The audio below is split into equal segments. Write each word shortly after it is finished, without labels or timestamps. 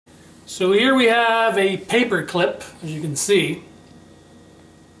So here we have a paper clip, as you can see.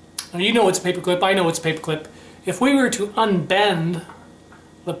 Now you know it's a paper clip, I know it's a paper clip. If we were to unbend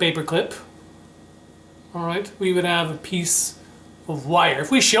the paper clip, alright, we would have a piece of wire.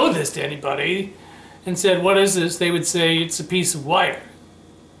 If we showed this to anybody and said, what is this? They would say it's a piece of wire.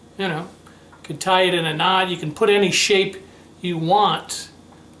 You know, you can tie it in a knot, you can put any shape you want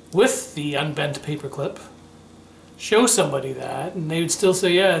with the unbent paper clip. Show somebody that and they would still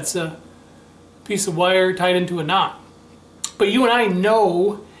say, yeah, it's a piece of wire tied into a knot. But you and I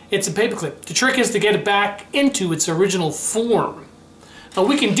know it's a paper clip. The trick is to get it back into its original form. Now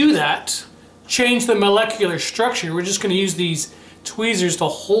we can do that, change the molecular structure. We're just going to use these tweezers to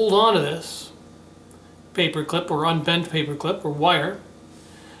hold on to this paper clip or unbent paper clip or wire.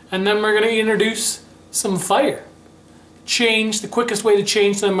 And then we're going to introduce some fire. Change the quickest way to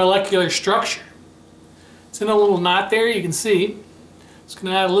change the molecular structure. It's in a little knot there, you can see. It's going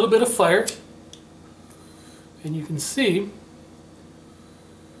to add a little bit of fire. And you can see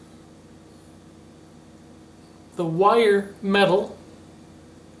the wire metal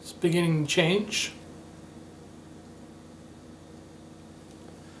is beginning to change.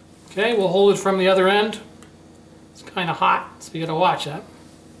 Okay, we'll hold it from the other end. It's kind of hot, so you got to watch that.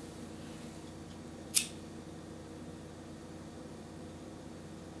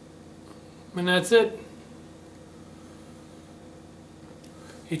 And that's it.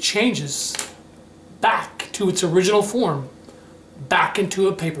 It changes back to its original form, back into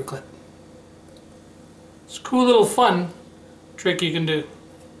a paperclip. It's a cool little fun trick you can do.